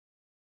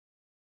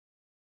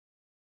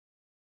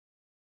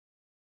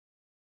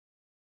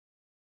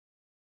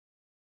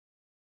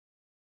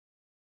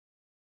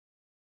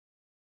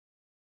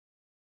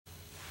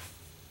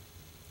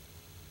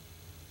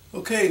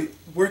Okay,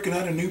 working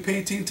on a new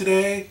painting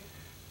today.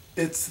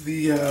 It's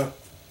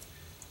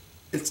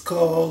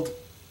called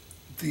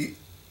The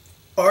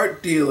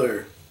Art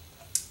Dealer,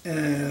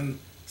 and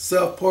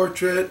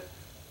self-portrait,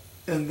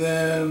 and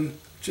then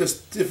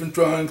just different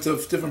drawings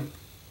of different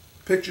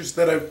pictures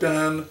that I've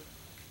done,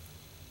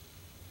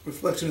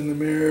 reflection in the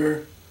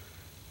mirror,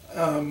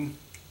 and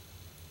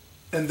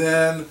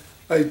then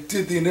I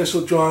did the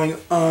initial drawing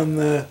on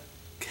the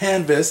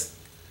canvas,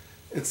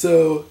 and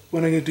so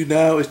what I'm going to do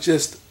now is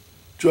just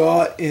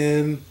draw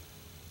in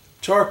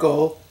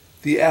charcoal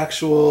the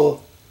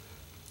actual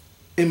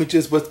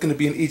images, what's going to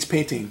be in each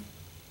painting.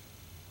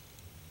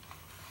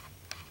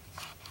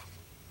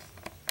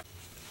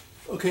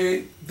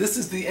 Okay, this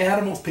is the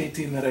animals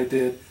painting that I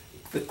did,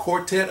 the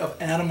quartet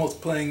of animals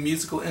playing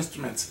musical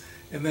instruments,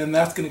 and then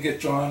that's going to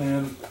get drawn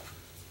in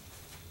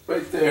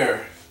right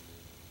there,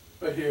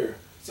 right here.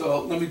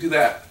 So let me do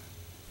that.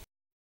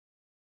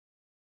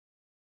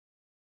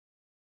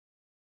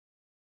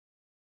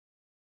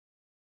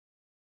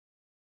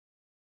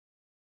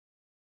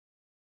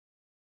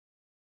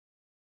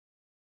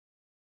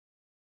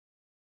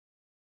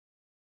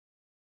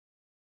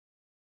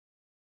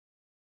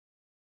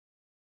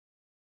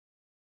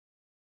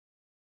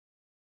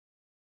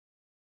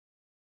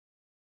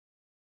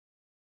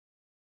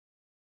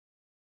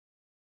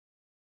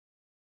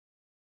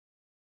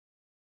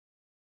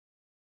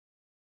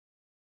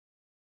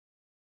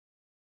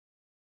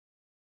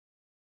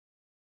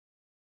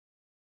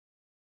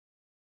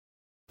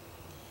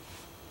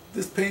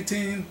 This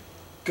painting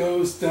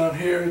goes down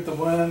here, the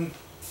one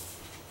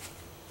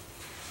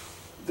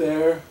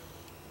there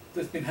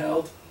that's been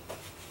held.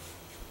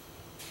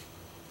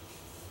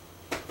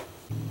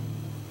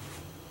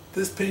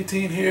 This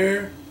painting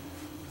here,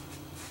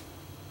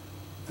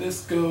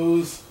 this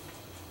goes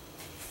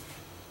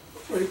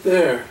right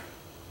there.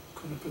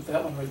 I'm going to put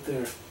that one right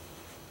there.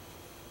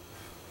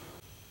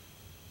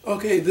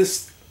 Okay,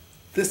 this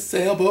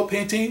sailboat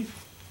painting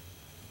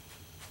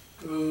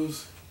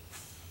goes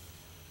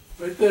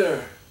right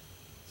there.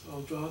 So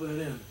I'll draw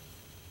that in.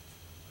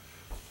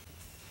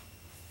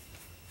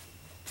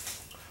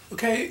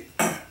 Okay,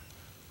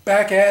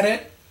 back at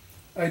it.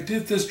 I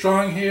did this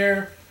drawing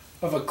here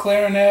of a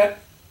clarinet,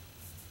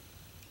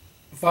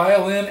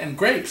 violin, and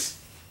grapes.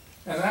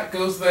 And that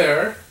goes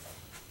there.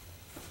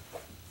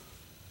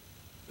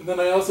 And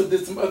then I also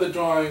did some other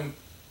drawing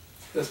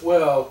as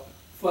well.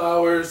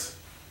 Flowers.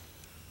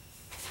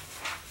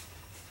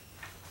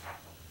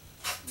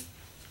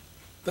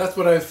 That's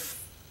what I'm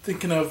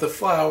thinking of, the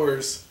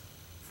flowers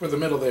for the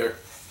middle there.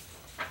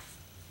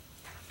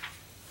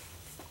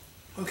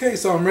 Okay,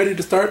 so I'm ready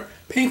to start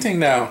painting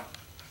now.